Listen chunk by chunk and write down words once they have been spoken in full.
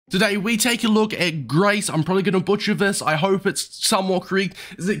Today we take a look at Grace. I'm probably going to butcher this. I hope it's somewhat correct.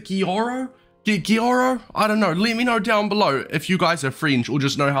 Is it Geyoro? Geyoro? I don't know. Let me know down below if you guys are French or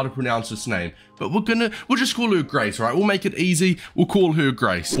just know how to pronounce this name. But we'll just call her Grace, right? We'll make it easy. We'll call her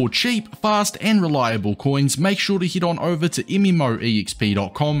Grace. For cheap, fast, and reliable coins, make sure to head on over to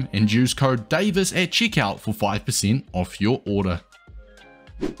MMOEXP.com and use code Davis at checkout for 5% off your order.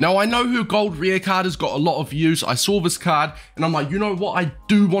 Now, I know her gold rare card has got a lot of use. I saw this card and I'm like, you know what? I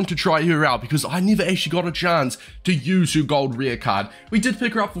do want to try her out because I never actually got a chance to use her gold rare card. We did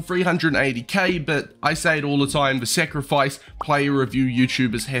pick her up for 380k, but I say it all the time, the sacrifice player review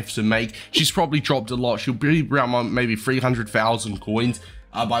YouTubers have to make. She's probably dropped a lot. She'll be around maybe 300,000 coins.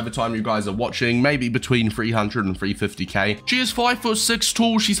 By the time you guys are watching, maybe between 300 and 350k. She is 5'6"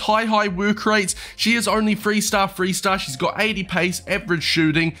 tall, she's high work rates, she is only 3-star, she's got 80 pace, average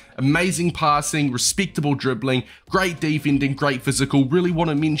shooting, amazing passing, respectable dribbling, great defending, great physical. Really want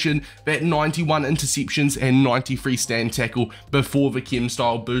to mention that 91 interceptions and 93 stand tackle before the chem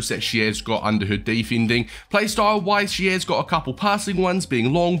style boost that she has got under her defending. Playstyle wise, she has got a couple passing ones,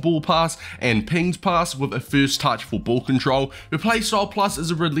 being long ball pass and pinged pass with a first touch for ball control. Her playstyle plus is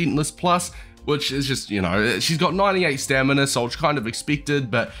a relentless plus, which is just, you know, she's got 98 stamina, so it's kind of expected,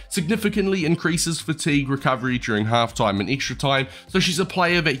 but significantly increases fatigue recovery during halftime and extra time, so she's a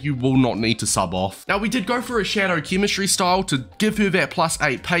player that you will not need to sub off. Now, we did go for a shadow chemistry style to give her that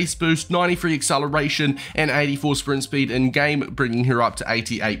 +8 pace boost, 93 acceleration, and 84 sprint speed in game, bringing her up to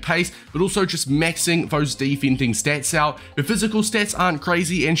 88 pace, but also just maxing those defending stats out. Her physical stats aren't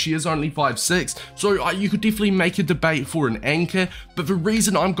crazy, and she is only 5'6", so you could definitely make a debate for an anchor, but the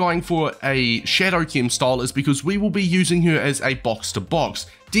reason I'm going for a shadow chem style is because we will be using her as a box to box.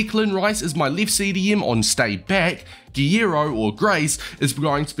 Declan Rice is my left CDM on stay back. Geyoro, or Grace, is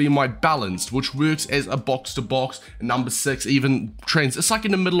going to be my balanced, which works as a box to box, a number 6, even trends. It's like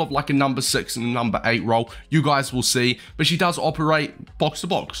in the middle of like a number 6 and a number 8 role. You guys will see, but she does operate box to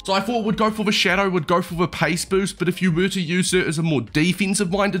box. So I thought would go for the shadow, would go for the pace boost, but if you were to use her as a more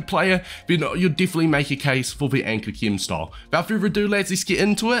defensive minded player, then you'd definitely make a case for the anchor chem style. Without further ado, lads, let's get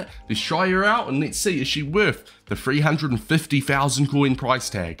into it. Let's try her out and let's see, is she worth the 350,000 coin price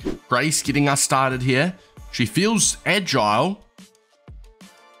tag? Grace getting us started here. She feels agile.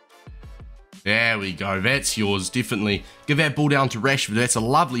 There we go, that's yours, definitely. Give that ball down to Rashford, that's a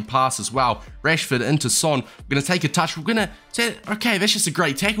lovely pass as well. Rashford into Son, we're gonna take a touch, we're gonna say, okay, that's just a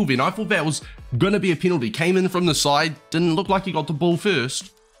great tackle then. I thought that was gonna be a penalty. Came in from the side, didn't look like he got the ball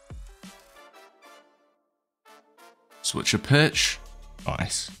first. Switch a pitch,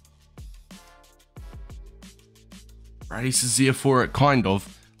 nice. Grace is there for it, kind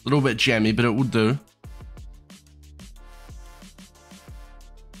of. A little bit jammy, but it will do.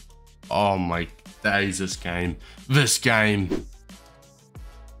 Oh my days, this game. This game.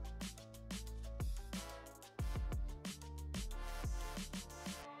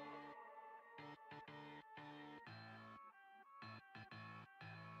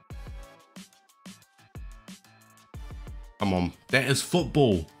 Come on, that is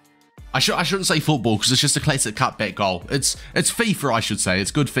football. I shouldn't say football because it's just a classic cutback goal. It's FIFA, I should say. It's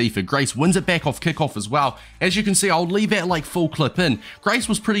good FIFA. Grace wins it back off kickoff as well. As you can see, I'll leave that like full clip in. Grace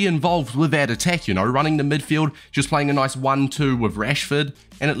was pretty involved with that attack, you know, running the midfield, just playing a nice 1-2 with Rashford,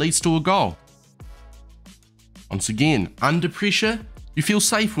 and it leads to a goal. Once again, under pressure, you feel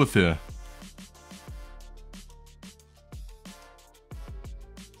safe with her.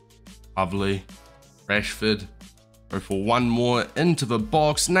 Lovely. Rashford. Go for one more into the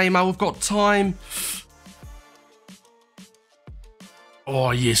box. Neymar, we've got time.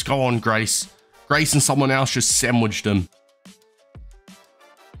 Oh, yes. Go on, Grace. Grace and someone else just sandwiched him.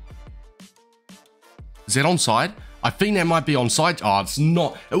 Is that onside? I think that might be onside. Oh, it's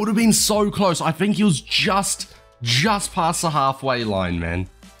not. It would have been so close. I think he was just past the halfway line, man.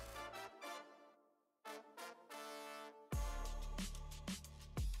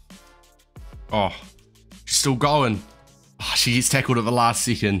 Oh. Still going. Oh, she gets tackled at the last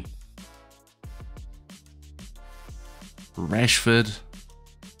second. Rashford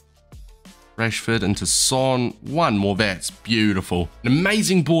into Son. One more. That's beautiful. An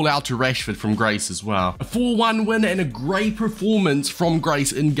amazing ball out to Rashford from Grace as well. A 4-1 win and a great performance from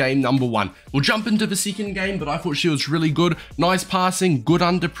Grace in game number 1. We'll jump into the second game, but I thought she was really good. Nice passing, good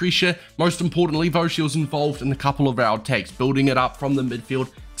under pressure. Most importantly, though, she was involved in a couple of our attacks, building it up from the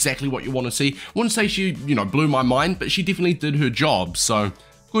midfield. Exactly what you want to see. Wouldn't say she, you know, blew my mind, but she definitely did her job. So,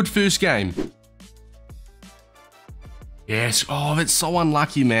 good first game. Yes. Oh, that's so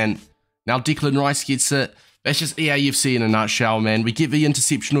unlucky, man. Now Declan Rice gets it. That's just EAFC in a nutshell, man. We get the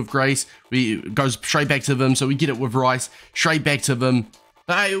interception of Grace. We goes straight back to them. So we get it with Rice. Straight back to them.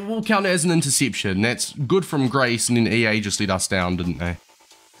 Hey, we'll count it as an interception. That's good from Grace, and then EA just let us down, didn't they?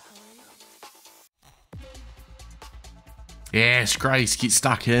 Yes, Grace, get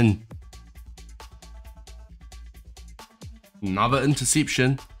stuck in. Another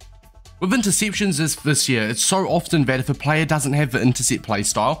interception. With interceptions this year, it's so often that if a player doesn't have the intercept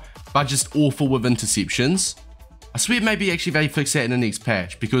playstyle, but just awful with interceptions, I swear maybe actually they fix that in the next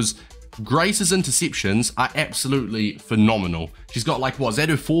patch, because Grace's interceptions are absolutely phenomenal. She's got like, what, is that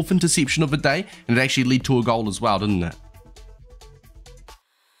her 4th interception of the day? And it actually led to a goal as well, didn't it?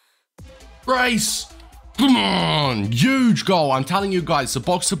 Grace! Come on! Huge goal. I'm telling you guys, the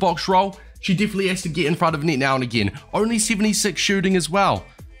box-to-box roll, she definitely has to get in front of the net now and again. Only 76 shooting as well.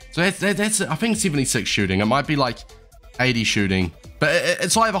 So that's I think 76 shooting. It might be like 80 shooting. But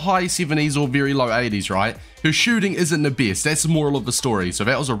it's either high 70s or very low 80s, right? Her shooting isn't the best. That's the moral of the story. So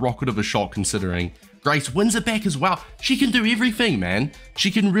that was a rocket of a shot considering. Grace wins it back as well. She can do everything, man. She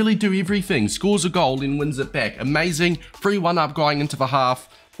can really do everything. Scores a goal and wins it back. Amazing. 3-1 up going into the half.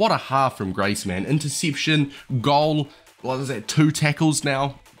 What a half from Grace, man. Interception, goal. What is that? 2 tackles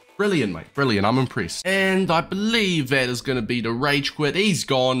now. Brilliant, mate. Brilliant. I'm impressed. And I believe that is going to be the rage quit. He's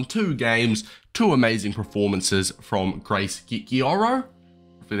gone. 2 games. 2 amazing performances from Grace Geyoro.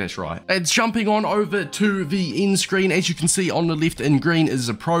 That's right. It's jumping on over to the end screen. As you can see on the left in green is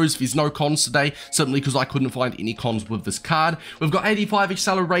the pros. There's no cons today, simply because I couldn't find any cons with this card. We've got 85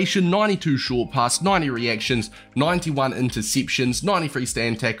 acceleration, 92 short pass, 90 reactions, 91 interceptions, 93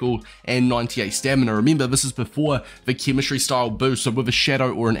 stand tackle, and 98 stamina. Remember, this is before the chemistry style boost, so with a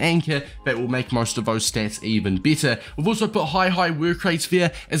shadow or an anchor, that will make most of those stats even better. We've also put high work rates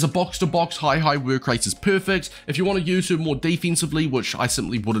there. As a box-to-box, high work rates is perfect. If you want to use her more defensively, which I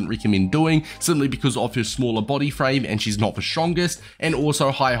simply wouldn't recommend doing, simply because of her smaller body frame and she's not the strongest, and also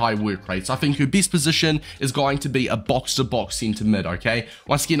high work rates. I think her best position is going to be a box-to-box centre mid, okay?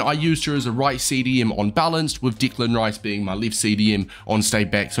 Once again, I used her as a right CDM on balanced, with Declan Rice being my left CDM on stay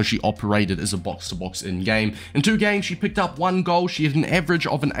back, so she operated as a box-to-box in game. In 2 games, she picked up 1 goal. She had an average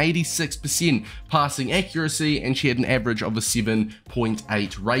of an 86% passing accuracy, and she had an average of a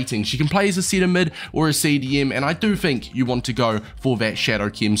 7.8 rating. She can play as a centre mid or a CDM, and I do think you want to go for that shadow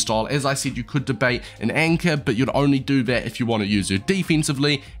chem style. As I said, you could debate an anchor, but you'd only do that if you want to use her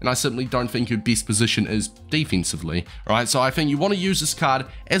defensively, and I simply don't think her best position is defensively. Alright, so I think you want to use this card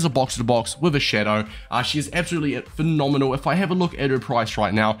as a box-to-box with a shadow. She is absolutely phenomenal. If I have a look at her price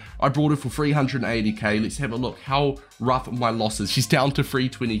right now, I brought her for 380k. Let's have a look how rough my loss is. She's down to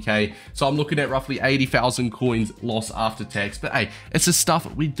 320k, so I'm looking at roughly 80,000 coins loss after tax. But hey, it's the stuff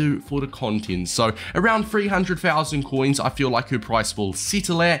we do for the content. So around 300,000 coins, I feel like her price will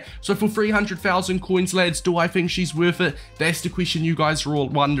settle at. So for 300,000 coins, lads, do I think she's worth it? That's the question you guys are all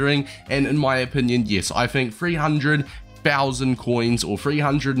wondering, and in my opinion, yes, I think 300,000 coins, or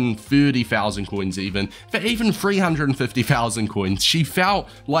 330,000 coins even, for even 350,000 coins, she felt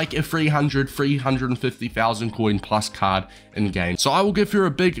like a 350,000 coin plus card in game. So I will give her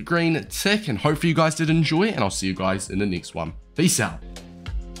a big green tick, and hopefully you guys did enjoy it, and I'll see you guys in the next one. Peace out.